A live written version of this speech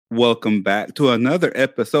Welcome back to another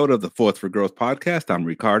episode of the Fourth for Growth podcast. I'm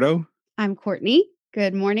Ricardo. I'm Courtney.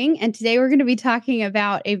 Good morning. And today we're going to be talking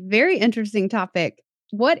about a very interesting topic.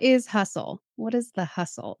 What is hustle? What is the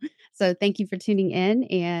hustle? So thank you for tuning in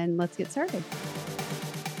and let's get started.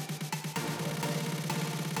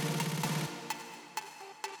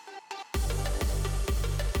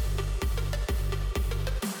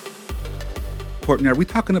 Courtney, are we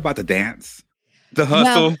talking about the dance? The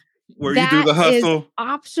hustle? Where you do the That is hustle?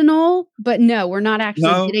 optional, but no, we're not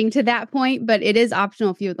actually getting to that point, but it is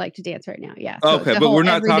optional if you would like to dance right now. Yeah. So Okay, but we're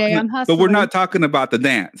not talking about the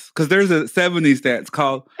dance, because there's a 70s dance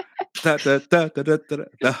called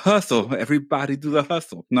the hustle. Everybody do the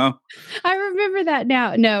hustle. No? I remember that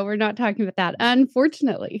now. No, we're not talking about that,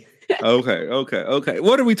 unfortunately. Okay.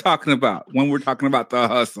 What are we talking about when we're talking about the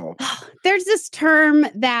hustle? There's this term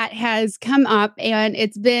that has come up and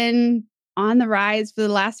it's been on the rise for the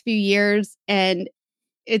last few years. And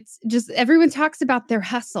it's just everyone talks about their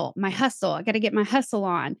hustle. My hustle. I got to get my hustle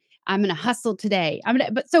on. I'm going to hustle today.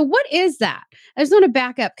 But so what is that? I just want to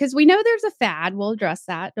back up because we know there's a fad. We'll address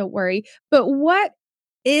that. Don't worry. But what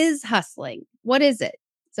is hustling? What is it?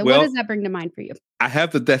 So what does that bring to mind for you? I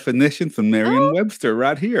have the definition from Merriam-Webster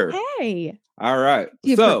right here. Hey. All right.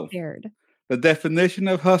 Prepared. The definition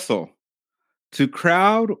of hustle: to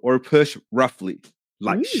crowd or push roughly,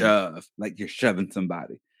 like shove, like you're shoving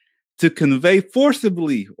somebody. To convey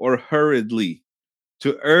forcibly or hurriedly.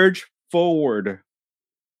 To urge forward.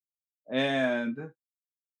 And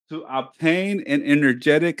to obtain an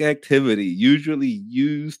energetic activity, usually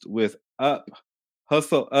used with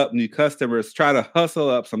hustle up new customers, try to hustle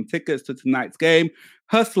up some tickets to tonight's game,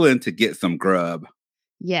 hustling to get some grub.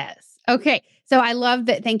 Yes. Okay. So I love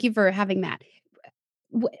that. Thank you for having that.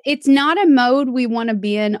 It's not a mode we want to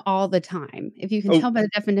be in all the time. If you can tell by the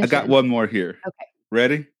definition. I got one more here. Okay.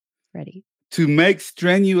 Ready? Ready. To make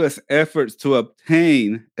strenuous efforts to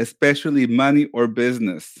obtain, especially money or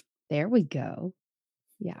business. There we go.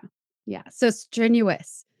 Yeah. So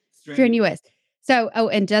strenuous. So,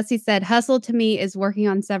 and Jesse said, hustle to me is working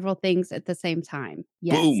on several things at the same time.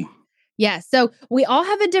 Yes. Boom. Yes. So we all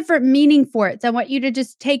have a different meaning for it. So I want you to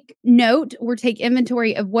just take note or take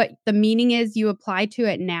inventory of what the meaning is you apply to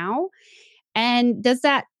it now. And does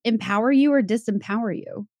that empower you or disempower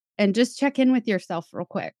you? And just check in with yourself real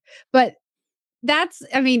quick. But that's,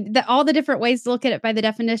 all the different ways to look at it by the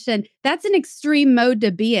definition, that's an extreme mode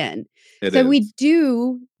to be in. We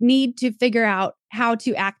do need to figure out how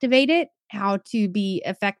to activate it, how to be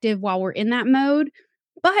effective while we're in that mode.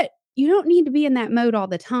 But you don't need to be in that mode all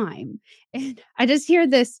the time. And I just hear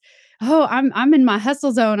this, I'm in my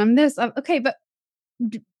hustle zone. I'm this. Okay, but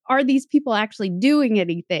are these people actually doing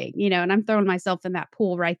anything? And I'm throwing myself in that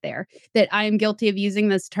pool right there, that I am guilty of using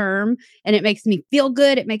this term and it makes me feel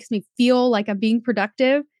good. It makes me feel like I'm being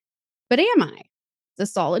productive. But am I? It's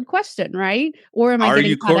a solid question, right? Or am I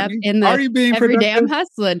getting caught up in the every day I'm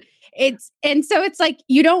hustling? So it's like,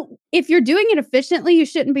 if you're doing it efficiently, you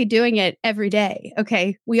shouldn't be doing it every day.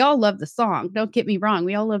 Okay. We all love the song. Don't get me wrong.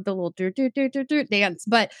 We all love the little dance,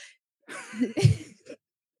 but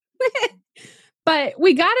but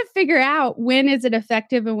we got to figure out when is it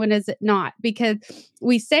effective and when is it not, because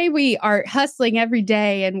we say we are hustling every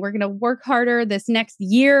day and we're going to work harder this next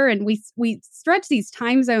year. And we stretch these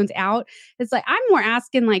time zones out. It's like, I'm more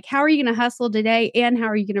asking like, how are you going to hustle today? And how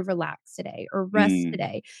are you going to relax today or rest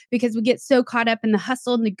today? Because we get so caught up in the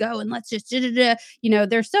hustle and the go and let's just,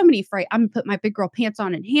 there's so many I'm going to put my big girl pants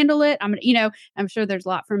on and handle it. I'm sure there's a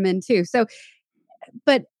lot for men too. So,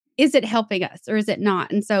 but is it helping us or is it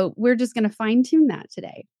not? And so we're just going to fine tune that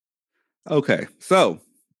today. Okay. So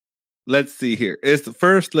let's see here.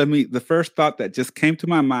 The first thought that just came to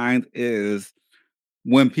my mind is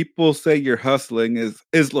when people say you're hustling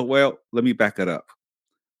well, let me back it up.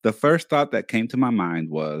 The first thought that came to my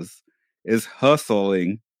mind is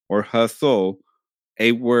hustling or hustle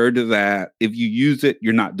a word that if you use it,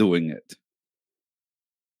 you're not doing it?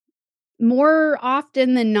 More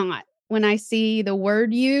often than not, when I see the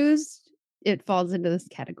word used, it falls into this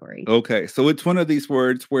category. Okay. So it's one of these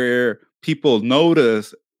words where people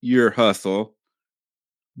notice your hustle,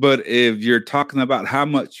 but if you're talking about how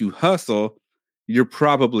much you hustle, you're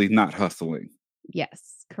probably not hustling.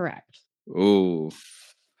 Yes, correct. Oh.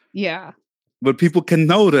 Yeah. But people can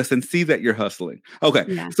notice and see that you're hustling. Okay.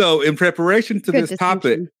 Yeah. So in preparation to this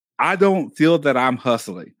topic, I don't feel that I'm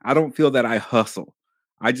hustling. I don't feel that I hustle.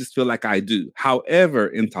 I just feel like I do. However,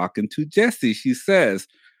 in talking to Jessie, she says,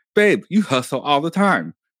 babe, you hustle all the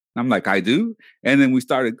time. I'm like, I do. And then we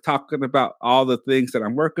started talking about all the things that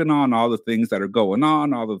I'm working on, all the things that are going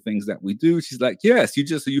on, all the things that we do. She's like, yes,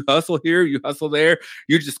 you hustle here, you hustle there,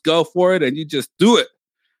 you just go for it and you just do it.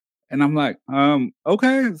 And I'm like,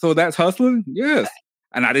 okay, so that's hustling? Yes.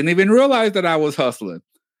 And I didn't even realize that I was hustling.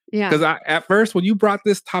 Yeah. Because at first, when you brought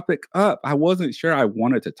this topic up, I wasn't sure I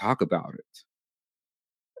wanted to talk about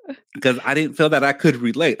it. Because I didn't feel that I could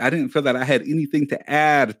relate. I didn't feel that I had anything to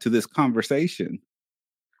add to this conversation.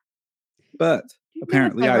 But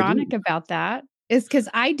apparently what's I ironic do. about that is because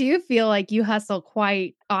I do feel like you hustle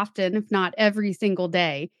quite often, if not every single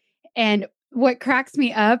day. And what cracks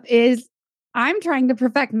me up is I'm trying to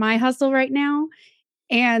perfect my hustle right now.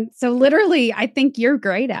 And so literally, I think you're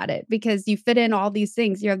great at it because you fit in all these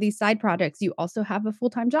things. You have these side projects. You also have a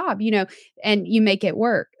full-time job, and you make it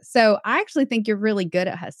work. So I actually think you're really good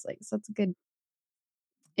at hustling. So it's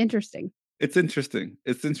interesting. It's interesting.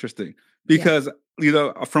 Because,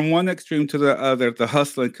 from one extreme to the other, the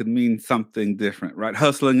hustling could mean something different, right?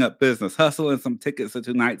 Hustling up business, hustling some tickets to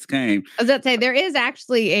tonight's game. I was about to say, there is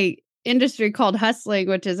actually a industry called hustling,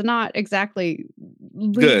 which is not exactly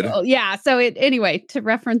legal. Good. Yeah. So anyway, to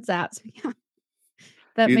reference that. So yeah,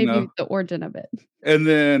 that may be the origin of it. And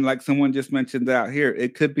then, like someone just mentioned out here,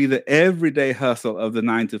 it could be the everyday hustle of the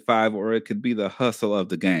 9 to 5, or it could be the hustle of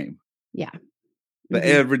the game. Yeah. The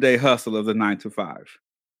everyday hustle of the 9 to 5.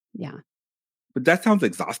 Yeah. But that sounds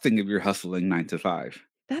exhausting if you're hustling 9 to 5.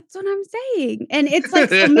 That's what I'm saying. And it's like,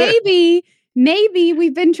 so maybe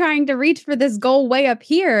we've been trying to reach for this goal way up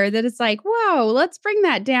here that it's like, whoa, let's bring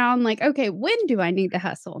that down. Like, okay, when do I need to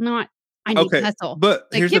hustle? Not I need to hustle. But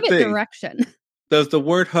like, here's give the it thing. Direction. Does the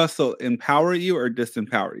word hustle empower you or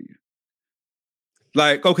disempower you?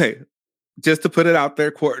 Like, okay, just to put it out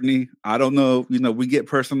there, Courtney, I don't know, we get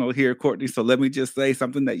personal here, Courtney. So let me just say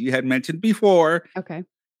something that you had mentioned before. Okay.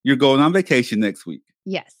 You're going on vacation next week.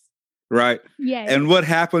 Yes. Right? Yeah. And what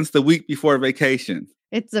happens the week before vacation?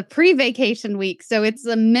 It's a pre-vacation week. So it's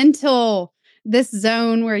a mental, this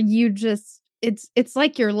zone where you just, it's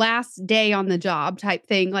like your last day on the job type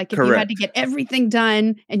thing. Like if you had to get everything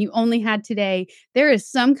done and you only had today, there is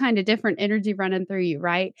some kind of different energy running through you,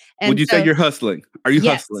 right? And would you say you're hustling? Are you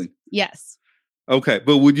hustling? Yes. Okay.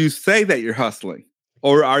 But would you say that you're hustling?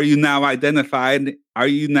 Or are you now identifying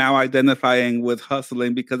with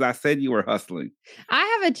hustling because I said you were hustling?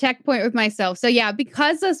 I have a checkpoint with myself. So yeah,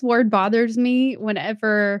 because this word bothers me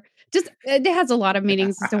whenever, it has a lot of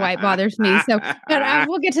meanings as to why it bothers me. So but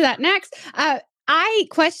we'll get to that next. I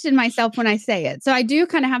question myself when I say it. So I do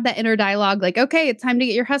kind of have that inner dialogue like, okay, it's time to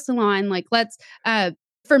get your hustle on. Like, let's,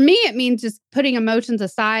 for me, it means just putting emotions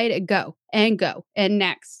aside and go and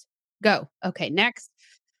next go. Okay, next.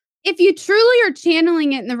 If you truly are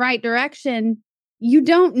channeling it in the right direction, you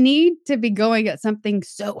don't need to be going at something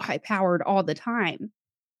so high-powered all the time.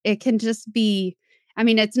 It can just be,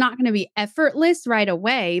 it's not going to be effortless right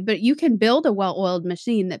away, but you can build a well-oiled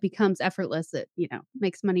machine that becomes effortless that,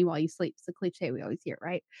 makes money while you sleep. It's a cliche we always hear,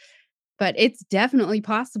 right? But it's definitely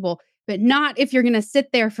possible, but not if you're going to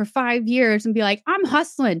sit there for 5 years and be like, I'm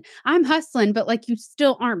hustling, but like you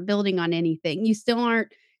still aren't building on anything. You still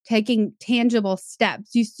aren't taking tangible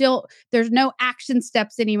steps. There's no action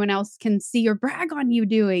steps anyone else can see or brag on you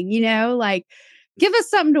doing, like give us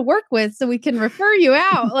something to work with so we can refer you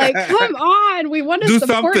out. Like, come on. We want to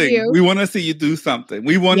support you. We want to see you do something.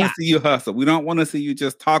 We want to see you hustle. We don't want to see you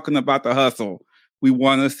just talking about the hustle. We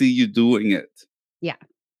want to see you doing it. Yeah.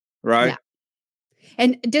 Right. Yeah.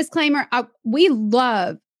 And disclaimer, we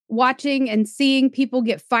love watching and seeing people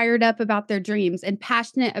get fired up about their dreams and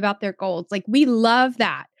passionate about their goals. Like we love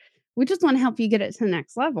that. We just want to help you get it to the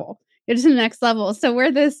next level. So where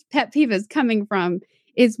this pet peeve is coming from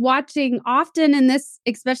is watching often in this,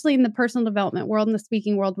 especially in the personal development world, in the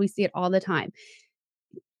speaking world, we see it all the time.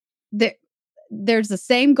 There's the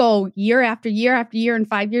same goal year after year after year, and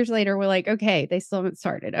 5 years later, we're like, okay, they still haven't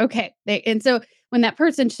started. Okay. And so when that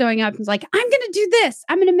person's showing up and is like, I'm going to do this,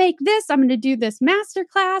 I'm going to make this, I'm going to do this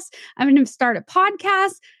masterclass, I'm going to start a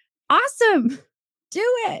podcast. Awesome. Do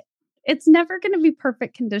it. It's never going to be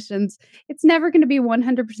perfect conditions. It's never going to be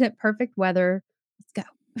 100% perfect weather.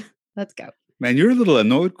 Let's go. Man, you're a little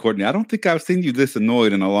annoyed, Courtney. I don't think I've seen you this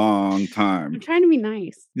annoyed in a long time. I'm trying to be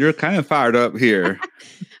nice. You're kind of fired up here.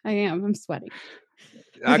 I am. I'm sweating.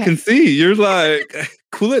 Okay. I can see. You're like,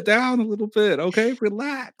 cool it down a little bit. Okay,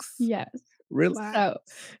 relax. Yes. Relax.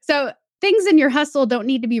 So things in your hustle don't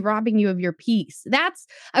need to be robbing you of your peace. That's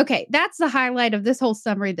the highlight of this whole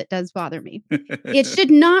summary that does bother me. It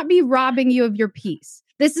should not be robbing you of your peace.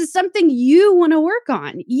 This is something you want to work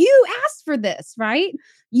on. You asked for this, right?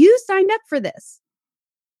 You signed up for this.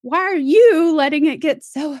 Why are you letting it get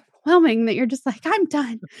so overwhelming that you're just like, I'm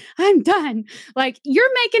done. Like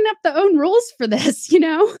you're making up the own rules for this,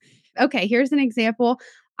 Okay, here's an example.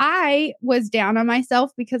 I was down on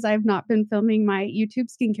myself because I've not been filming my YouTube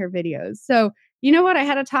skincare videos. So you know what? I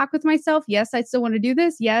had a talk with myself. Yes, I still want to do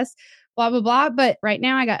this. Yes, blah, blah, blah. But right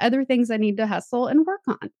now I got other things I need to hustle and work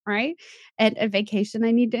on. Right. And a vacation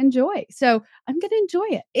I need to enjoy. So I'm going to enjoy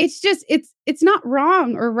it. It's just, it's not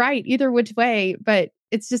wrong or right either which way, but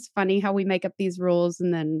it's just funny how we make up these rules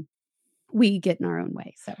and then we get in our own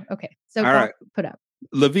way. So, okay. So all right. Put up.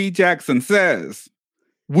 LaVie Jackson says,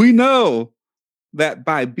 we know that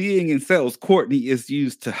by being in sales, Courtney is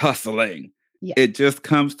used to hustling. Yeah. It just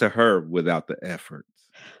comes to her without the efforts.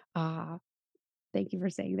 Thank you for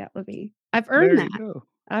saying that, LaVie. I've earned that.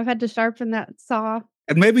 I've had to sharpen that saw.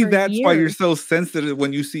 And maybe that's why you're so sensitive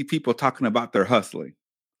when you see people talking about their hustling.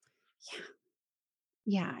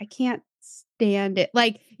 Yeah, I can't stand it.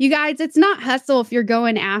 Like, you guys, it's not hustle if you're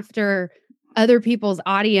going after other people's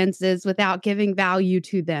audiences without giving value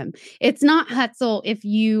to them. It's not hustle if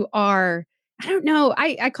you are, I don't know,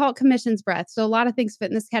 I call it commission's breath. So a lot of things fit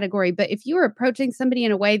in this category. But if you are approaching somebody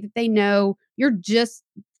in a way that they know you're just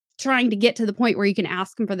trying to get to the point where you can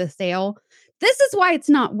ask them for the sale, this is why it's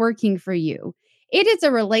not working for you. It is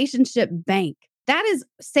a relationship bank. That is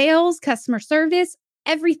sales, customer service,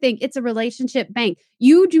 everything. It's a relationship bank.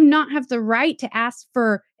 You do not have the right to ask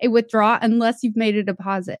for a withdrawal unless you've made a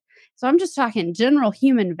deposit. So I'm just talking general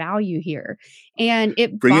human value here. And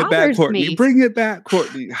it Bring bothers it back, Courtney. me. Bring it back,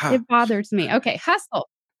 Courtney. It bothers me. Okay, hustle.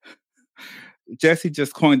 Jesse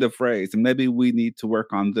just coined a phrase, and maybe we need to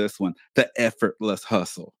work on this one. The effortless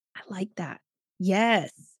hustle. I like that.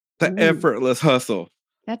 Yes. The effortless hustle.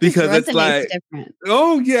 That because it's like, different.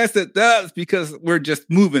 Oh, yes, it does. Because we're just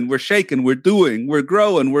moving, we're shaking, we're doing, we're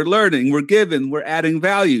growing, we're learning, we're giving, we're adding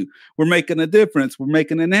value, we're making a difference, we're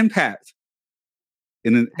making an impact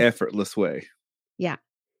in an effortless way. Yeah,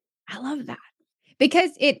 I love that.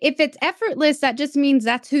 Because if it's effortless, that just means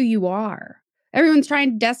that's who you are. Everyone's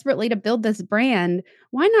trying desperately to build this brand.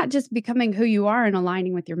 Why not just becoming who you are and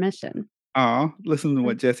aligning with your mission? Oh, listen to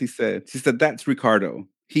what Jessie said. She said, that's Ricardo.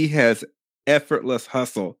 He has effortless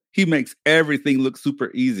hustle. He makes everything look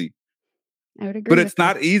super easy. I would agree. But it's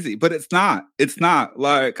not easy. But it's not. It's not.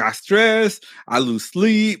 Like, I stress, I lose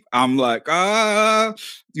sleep. I'm like, all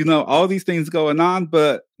these things going on.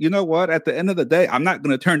 But you know what? At the end of the day, I'm not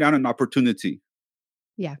going to turn down an opportunity.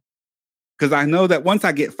 Yeah. Because I know that once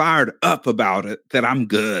I get fired up about it, that I'm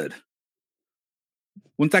good.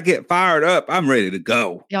 Once I get fired up, I'm ready to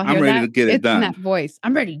go. I'm ready to get it done. In that voice.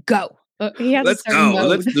 I'm ready to go. Let's go. Mode.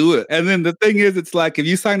 Let's do it. And then the thing is, it's like, if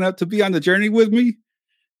you sign up to be on the journey with me,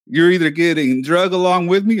 you're either getting drugged along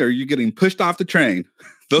with me or you're getting pushed off the train.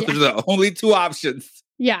 Those are the only two options.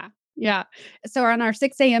 Yeah. Yeah. So on our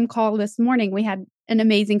 6 a.m. call this morning, we had an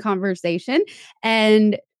amazing conversation.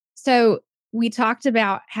 And so we talked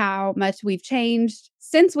about how much we've changed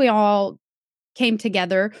since we all came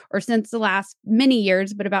together, or since the last many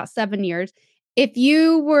years, but about 7 years. If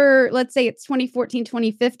you were, let's say it's 2014,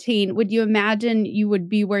 2015, would you imagine you would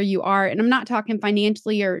be where you are? And I'm not talking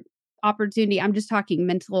financially or opportunity. I'm just talking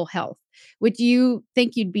mental health. Would you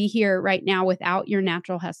think you'd be here right now without your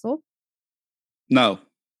natural hustle? No.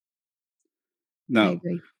 I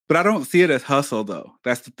agree. But I don't see it as hustle, though.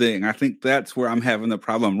 That's the thing. I think that's where I'm having the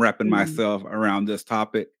problem wrapping myself around this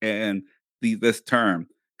topic and this term.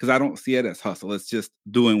 Because I don't see it as hustle. It's just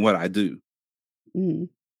doing what I do.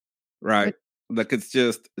 Right? Like it's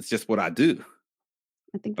just what I do.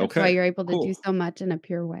 I think that's why you're able to do so much in a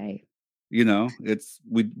pure way. It's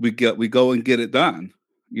we go and get it done.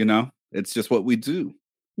 It's just what we do.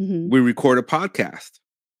 We record a podcast.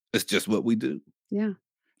 It's just what we do. Yeah.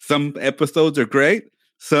 Some episodes are great.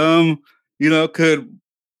 Some,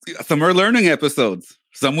 some are learning episodes.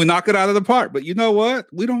 Some we knock it out of the park. But you know what?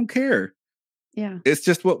 We don't care. Yeah. It's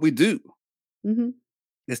just what we do.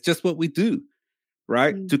 It's just what we do.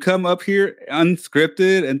 Right? To come up here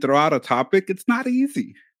unscripted and throw out a topic, it's not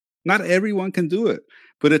easy. Not everyone can do it,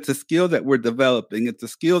 but it's a skill that we're developing. It's a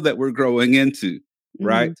skill that we're growing into,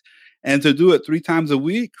 right? And to do it 3 times a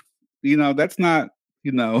week, that's not,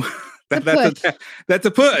 that's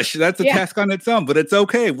a push. That's a task on its own, but it's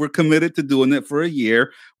okay. We're committed to doing it for a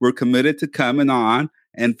year. We're committed to coming on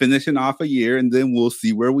and finishing off a year, and then we'll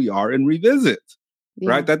see where we are and revisit,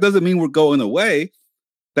 right? That doesn't mean we're going away.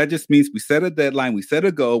 That just means we set a deadline, we set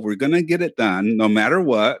a goal, we're going to get it done no matter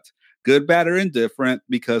what, good, bad, or indifferent.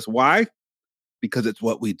 Because why? Because it's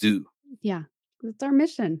what we do. Yeah, it's our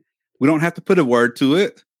mission. We don't have to put a word to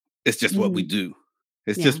it. It's just what we do.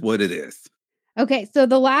 It's just what it is. Okay, so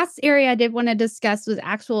the last area I did want to discuss was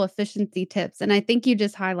actual efficiency tips. And I think you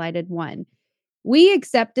just highlighted one. We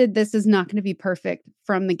accepted this is not going to be perfect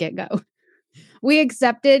from the get-go. We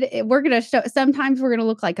accepted we're going to show, sometimes we're going to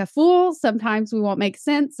look like a fool. Sometimes we won't make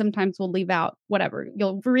sense. Sometimes we'll leave out whatever.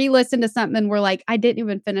 You'll re-listen to something and we're like, I didn't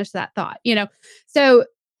even finish that thought, So,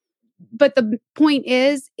 but the point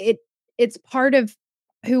is it's part of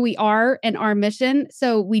who we are and our mission.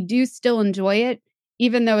 So we do still enjoy it,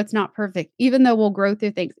 even though it's not perfect, even though we'll grow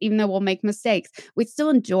through things, even though we'll make mistakes, we still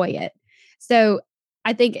enjoy it. So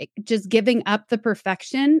I think just giving up the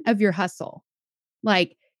perfection of your hustle,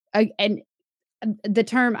 and the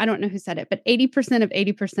term, I don't know who said it, but 80% of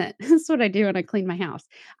 80%. That's what I do when I clean my house.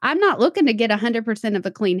 I'm not looking to get 100% of a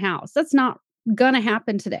clean house. That's not going to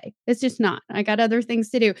happen today. It's just not. I got other things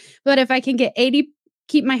to do. But if I can get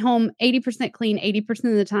keep my home 80% clean 80%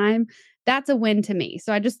 of the time, that's a win to me.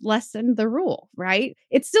 So I just lessened the rule, right?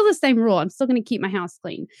 It's still the same rule. I'm still going to keep my house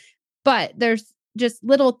clean. But there's just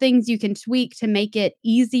little things you can tweak to make it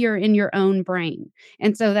easier in your own brain.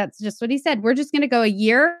 And so that's just what he said. We're just going to go a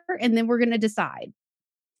year and then we're going to decide.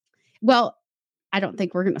 Well, I don't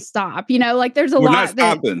think we're going to stop. There's a we're lot not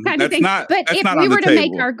stopping. kind of that's thing. not, but that's if not we on the were to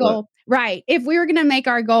table, make our goal, right. If we were going to make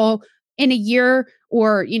our goal in a year,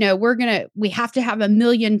 or, we have to have 1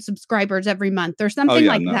 million subscribers every month or something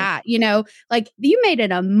that, you made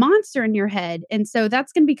it a monster in your head. And so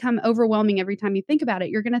that's going to become overwhelming every time you think about it.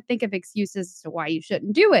 You're going to think of excuses as to why you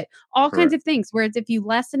shouldn't do it. All kinds of things. Whereas if you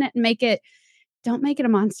lessen it and don't make it a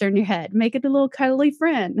monster in your head, make it a little cuddly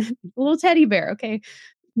friend, a little teddy bear. Okay.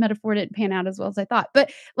 Metaphor didn't pan out as well as I thought, but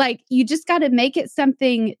you just got to make it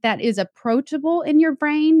something that is approachable in your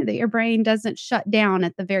brain, that your brain doesn't shut down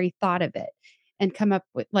at the very thought of it and come up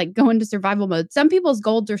with go into survival mode. Some people's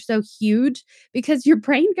goals are so huge because your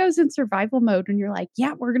brain goes in survival mode and you're like,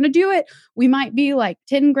 yeah, we're going to do it. We might be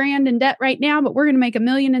 10 grand in debt right now, but we're going to make 1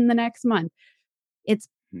 million in the next month. It's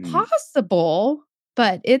possible,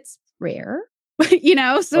 but it's rare, so okay.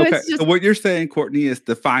 It's just. So what you're saying, Courtney, is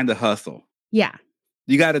define the hustle. Yeah.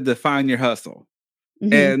 You got to define your hustle.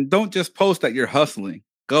 Mm-hmm. And don't just post that you're hustling.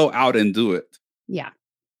 Go out and do it. Yeah.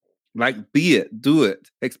 Be it, do it,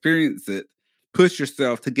 experience it, push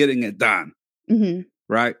yourself to getting it done. Mm-hmm.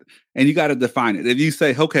 Right. And you got to define it. If you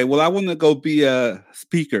say, okay, well, I want to go be a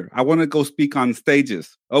speaker. I want to go speak on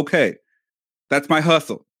stages. Okay. That's my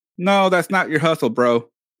hustle. No, that's not your hustle, bro.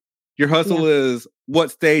 Your hustle is what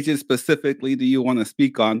stages specifically do you want to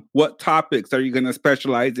speak on? What topics are you going to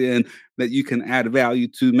specialize in that you can add value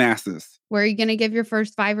to masses? Where are you going to give your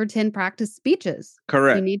first 5 or 10 practice speeches?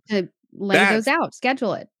 Correct. You need to lay those out,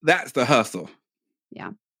 schedule it. That's the hustle.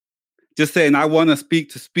 Yeah. Just saying, I want to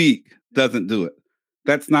speak doesn't do it.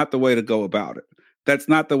 That's not the way to go about it. That's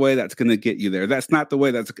not the way that's going to get you there. That's not the way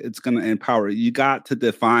it's going to empower you. You got to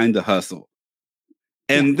define the hustle.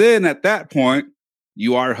 And then at that point,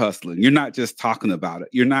 you are hustling. You're not just talking about it.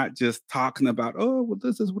 You're not just talking about, oh, well,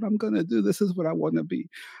 this is what I'm going to do. This is what I want to be.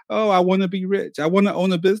 Oh, I want to be rich. I want to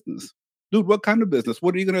own a business. Dude, what kind of business?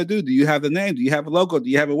 What are you going to do? Do you have the name? Do you have a logo? Do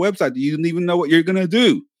you have a website? Do you even know what you're going to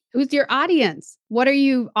do? Who's your audience? What are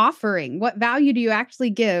you offering? What value do you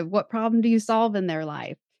actually give? What problem do you solve in their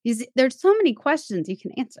life? There's so many questions you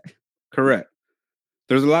can answer. Correct.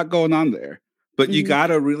 There's a lot going on there. But you got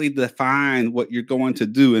to really define what you're going to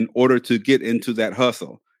do in order to get into that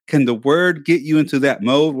hustle. Can the word get you into that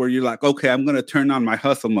mode where you're like, okay, I'm going to turn on my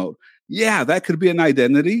hustle mode? Yeah, that could be an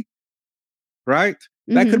identity, right?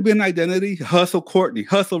 Mm-hmm. That could be an identity. Hustle Courtney,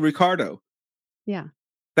 hustle Ricardo. Yeah.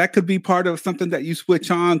 That could be part of something that you switch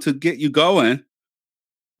on to get you going,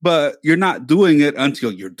 but you're not doing it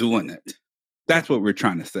until you're doing it. That's what we're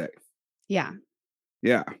trying to say. Yeah.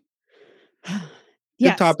 Yeah.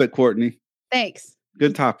 Good topic, Courtney. Thanks.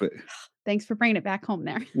 Good topic. Thanks for bringing it back home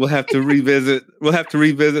there. We'll have to revisit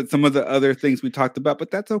some of the other things we talked about,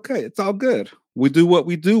 but that's okay. It's all good. We do what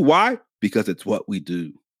we do. Why? Because it's what we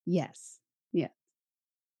do. Yes. Yeah.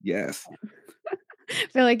 Yes. I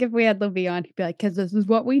feel like if we had Libby on, he'd be like, because this is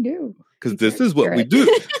what we do. Because this is what we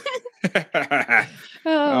do.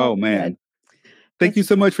 Oh, man. Thank you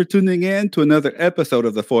so much for tuning in to another episode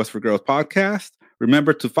of the Force for Growth podcast.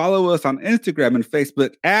 Remember to follow us on Instagram and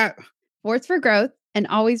Facebook at Force for Growth. And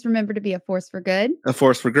always remember to be a force for good, a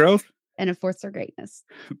force for growth, and a force for greatness.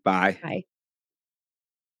 Bye. Bye.